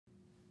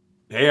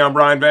Hey, I'm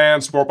Brian Van,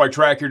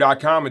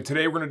 SportbikeTrackHere.com, and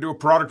today we're going to do a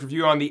product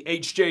review on the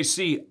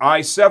HJC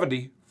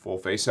i70 full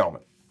face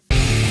helmet.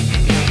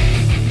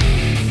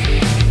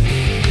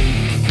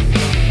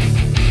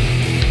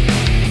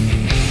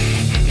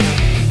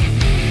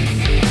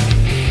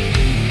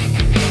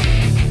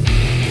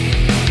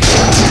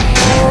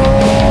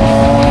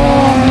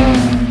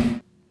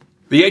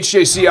 The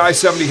HJC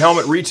i70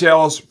 helmet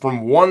retails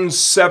from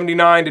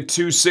 $179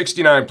 to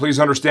 $269. Please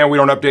understand we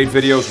don't update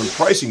videos when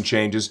pricing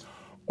changes,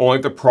 only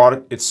if the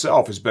product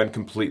itself has been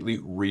completely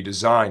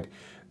redesigned.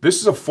 This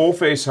is a full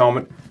face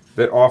helmet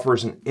that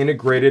offers an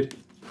integrated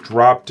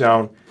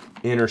drop-down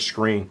inner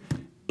screen.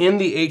 In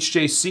the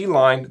HJC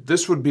line,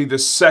 this would be the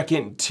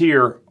second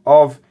tier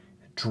of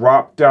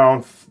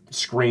drop-down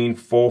screen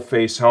full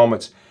face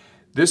helmets.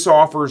 This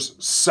offers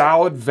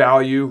solid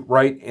value,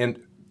 right?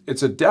 And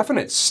it's a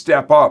definite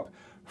step up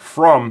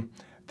from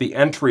the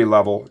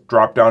entry-level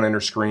drop-down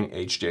inner screen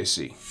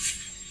HJC.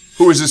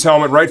 Who is this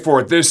helmet right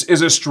for? This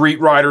is a street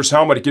rider's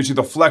helmet. It gives you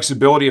the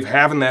flexibility of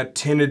having that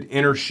tinted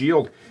inner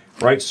shield,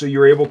 right? So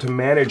you're able to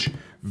manage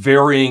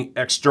varying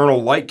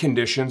external light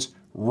conditions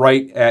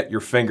right at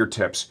your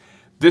fingertips.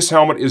 This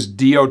helmet is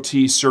DOT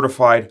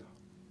certified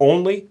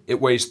only.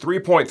 It weighs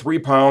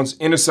 3.3 pounds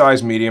in a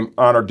size medium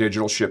on our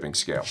digital shipping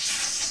scale.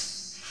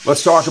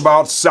 Let's talk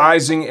about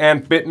sizing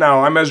and fit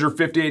now. I measure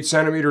 58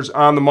 centimeters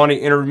on the money,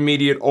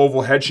 intermediate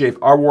oval head shape.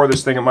 I wore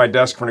this thing at my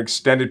desk for an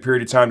extended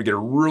period of time to get a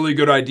really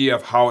good idea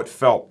of how it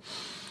felt.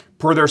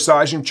 Per their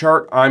sizing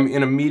chart, I'm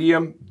in a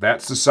medium.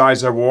 That's the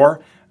size I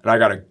wore, and I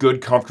got a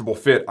good, comfortable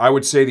fit. I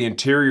would say the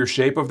interior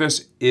shape of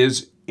this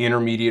is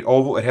intermediate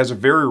oval. It has a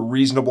very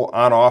reasonable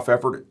on-off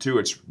effort too.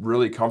 It's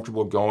really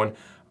comfortable going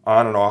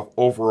on and off.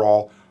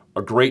 Overall,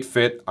 a great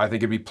fit. I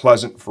think it'd be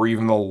pleasant for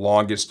even the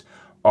longest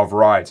of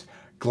rides.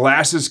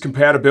 Glasses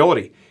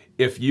compatibility.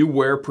 If you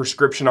wear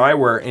prescription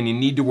eyewear and you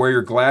need to wear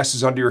your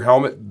glasses under your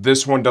helmet,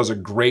 this one does a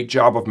great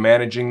job of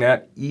managing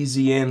that.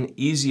 Easy in,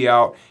 easy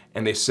out,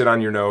 and they sit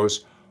on your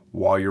nose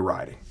while you're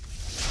riding.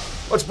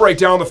 Let's break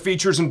down the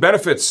features and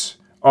benefits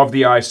of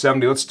the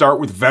i70. Let's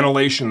start with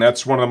ventilation.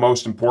 That's one of the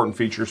most important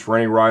features for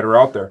any rider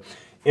out there.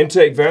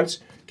 Intake vents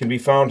can be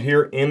found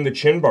here in the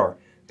chin bar.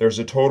 There's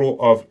a total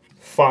of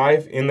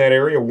 5 in that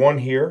area, 1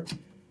 here,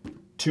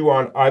 2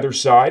 on either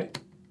side.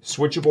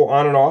 Switchable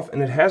on and off,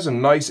 and it has a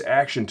nice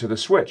action to the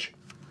switch.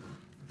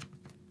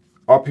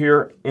 Up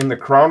here in the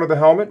crown of the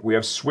helmet, we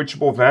have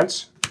switchable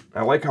vents.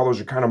 I like how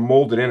those are kind of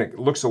molded in. It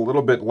looks a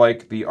little bit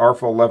like the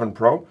Alpha 11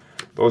 Pro.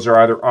 Those are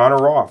either on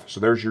or off. So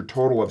there's your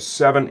total of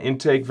 7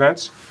 intake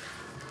vents.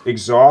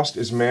 Exhaust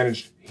is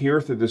managed here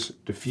through this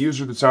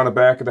diffuser that's on the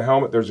back of the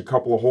helmet. There's a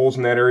couple of holes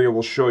in that area.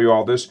 We'll show you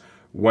all this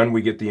when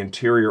we get the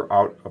interior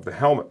out of the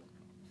helmet.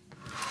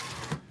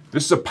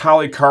 This is a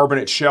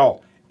polycarbonate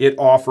shell. It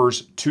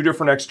offers 2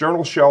 different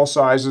external shell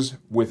sizes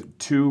with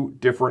 2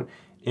 different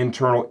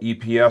internal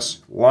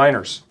EPS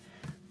liners.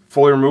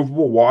 Fully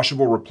removable,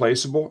 washable,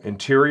 replaceable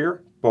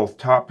interior, both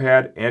top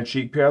pad and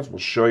cheek pads. We'll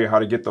show you how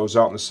to get those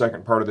out in the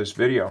second part of this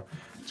video.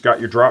 It's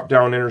got your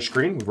drop-down inner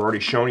screen. We've already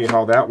shown you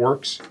how that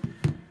works.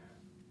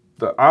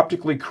 The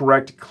optically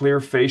correct clear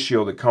face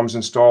shield that comes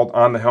installed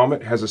on the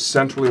helmet has a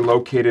centrally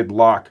located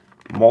lock,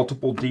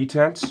 multiple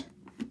detents.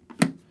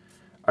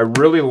 I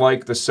really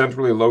like the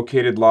centrally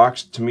located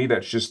locks. To me,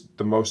 that's just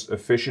the most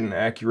efficient and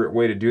accurate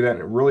way to do that, and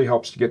it really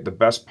helps to get the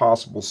best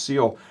possible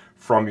seal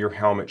from your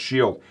helmet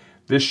shield.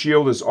 This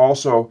shield is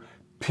also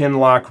pin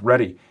lock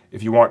ready.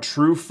 If you want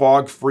true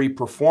fog-free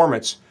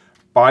performance,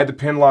 buy the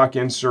pin lock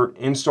insert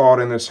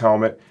installed in this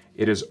helmet.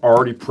 It is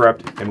already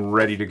prepped and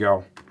ready to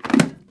go.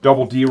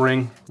 Double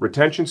D-ring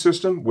retention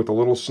system with a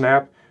little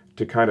snap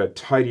to kind of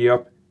tidy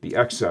up the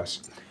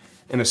excess.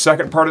 In the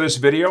second part of this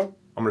video,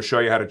 I'm going to show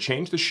you how to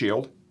change the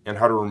shield and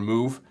how to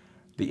remove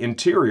the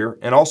interior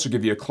and also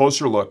give you a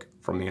closer look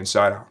from the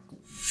inside out.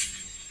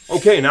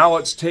 Okay, now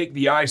let's take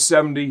the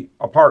i70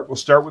 apart. We'll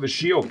start with the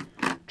shield.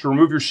 To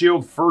remove your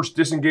shield, first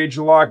disengage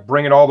the lock,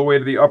 bring it all the way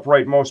to the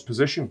uprightmost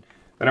position.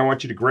 Then I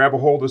want you to grab a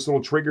hold of this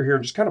little trigger here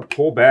and just kind of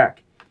pull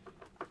back.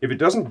 If it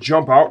doesn't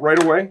jump out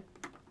right away,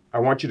 I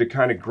want you to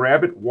kind of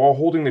grab it while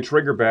holding the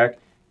trigger back,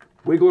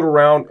 wiggle it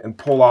around and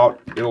pull out.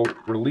 It'll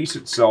release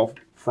itself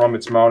from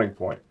its mounting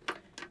point.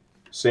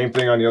 Same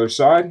thing on the other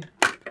side.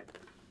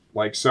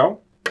 Like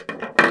so.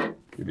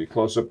 Give you a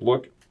close-up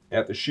look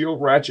at the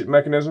shield ratchet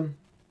mechanism.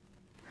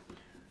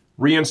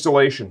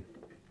 Reinstallation.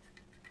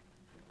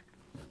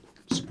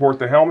 Support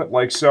the helmet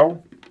like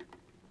so.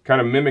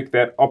 Kind of mimic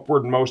that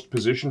upwardmost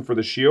position for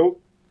the shield.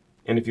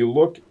 And if you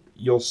look,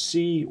 you'll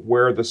see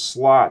where the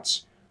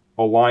slots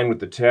align with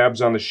the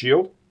tabs on the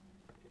shield.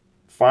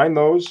 Find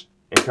those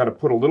and kind of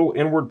put a little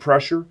inward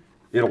pressure.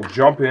 It'll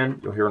jump in.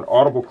 You'll hear an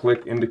audible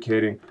click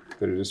indicating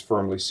that it is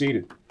firmly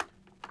seated.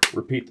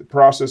 Repeat the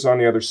process on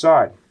the other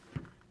side.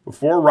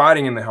 Before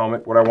riding in the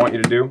helmet, what I want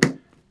you to do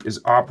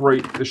is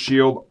operate the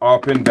shield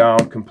up and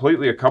down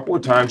completely a couple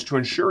of times to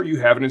ensure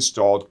you have it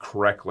installed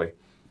correctly.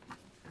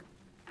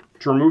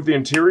 To remove the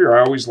interior,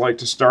 I always like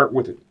to start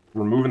with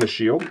removing the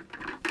shield.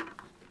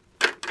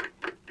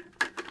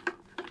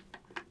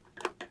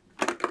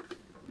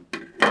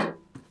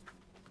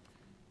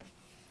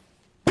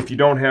 If you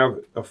don't have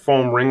a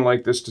foam ring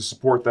like this to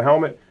support the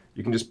helmet,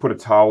 you can just put a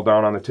towel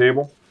down on the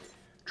table.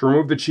 To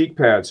remove the cheek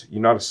pads, you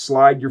know to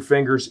slide your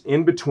fingers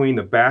in between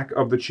the back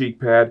of the cheek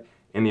pad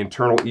and the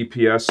internal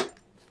EPS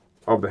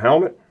of the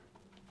helmet.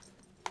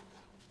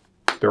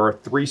 There are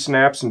 3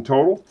 snaps in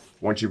total.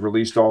 Once you've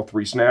released all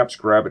 3 snaps,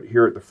 grab it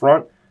here at the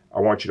front. I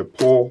want you to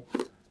pull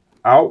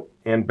out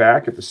and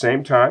back at the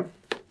same time.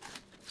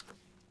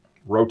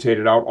 Rotate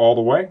it out all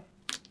the way.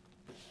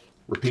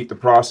 Repeat the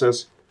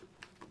process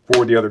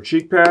for the other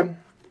cheek pad.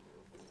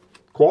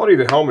 Quality of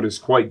the helmet is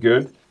quite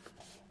good.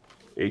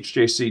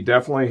 HJC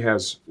definitely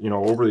has,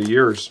 over the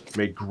years,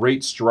 made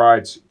great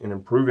strides in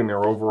improving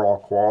their overall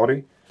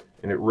quality,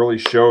 and it really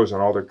shows on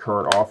all their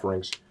current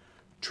offerings.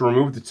 To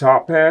remove the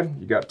top pad,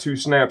 you got 2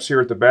 snaps here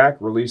at the back.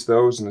 Release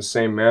those in the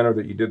same manner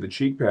that you did the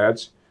cheek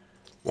pads.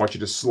 I want you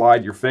to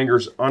slide your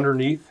fingers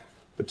underneath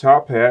the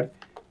top pad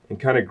and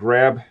kind of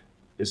grab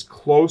as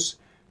close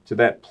to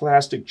that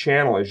plastic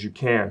channel as you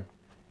can.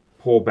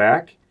 Pull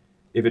back.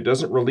 If it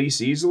doesn't release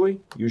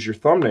easily, use your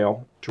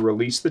thumbnail to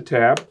release the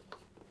tab.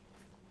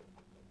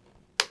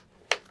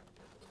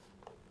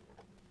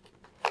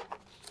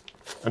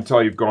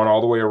 Until you've gone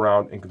all the way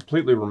around and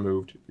completely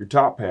removed your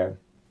top pad.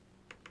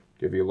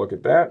 Give you a look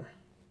at that.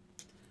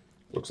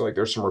 Looks like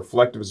there's some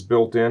reflectives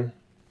built in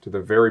to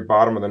the very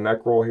bottom of the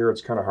neck roll here.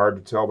 It's kind of hard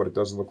to tell, but it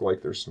does look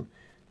like there's some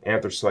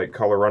anthracite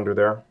color under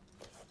there.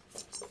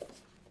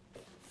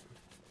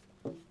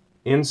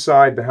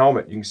 Inside the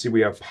helmet, you can see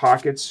we have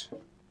pockets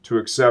to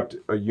accept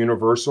a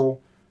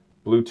universal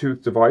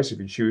Bluetooth device if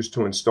you choose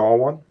to install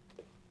one.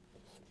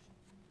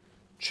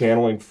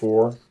 Channeling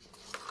for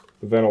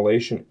the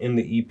ventilation in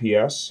the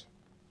EPS.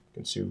 You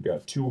can see we've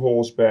got 2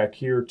 holes back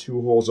here,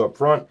 2 holes up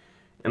front,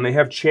 and they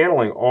have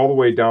channeling all the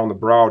way down the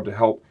brow to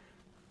help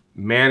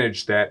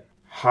manage that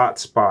hot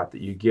spot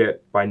that you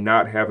get by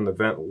not having the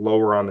vent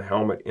lower on the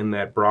helmet in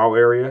that brow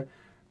area.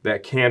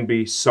 That can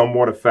be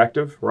somewhat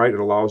effective, right? It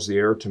allows the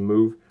air to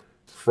move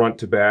front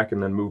to back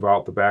and then move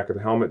out the back of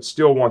the helmet.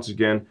 Still, once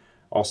again,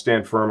 I'll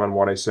stand firm on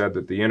what I said,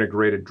 that the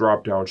integrated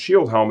drop-down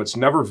shield helmets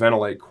never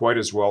ventilate quite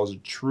as well as a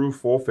true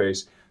full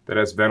face that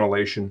has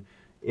ventilation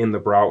in the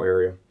brow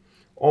area.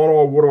 All in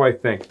all, what do I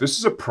think? This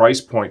is a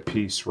price point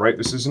piece, right?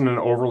 This isn't an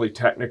overly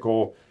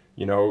technical,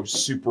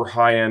 super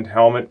high-end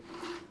helmet,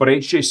 but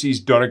HJC's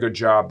done a good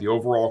job. The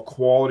overall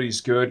quality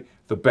is good.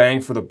 The bang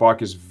for the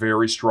buck is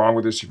very strong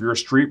with this. If you're a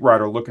street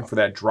rider looking for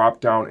that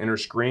drop-down inner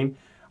screen,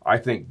 I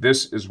think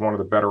this is one of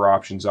the better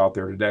options out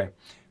there today.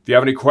 If you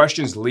have any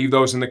questions, leave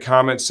those in the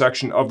comments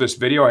section of this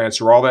video. I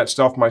answer all that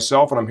stuff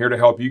myself, and I'm here to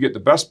help you get the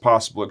best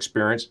possible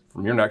experience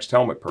from your next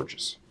helmet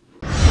purchase.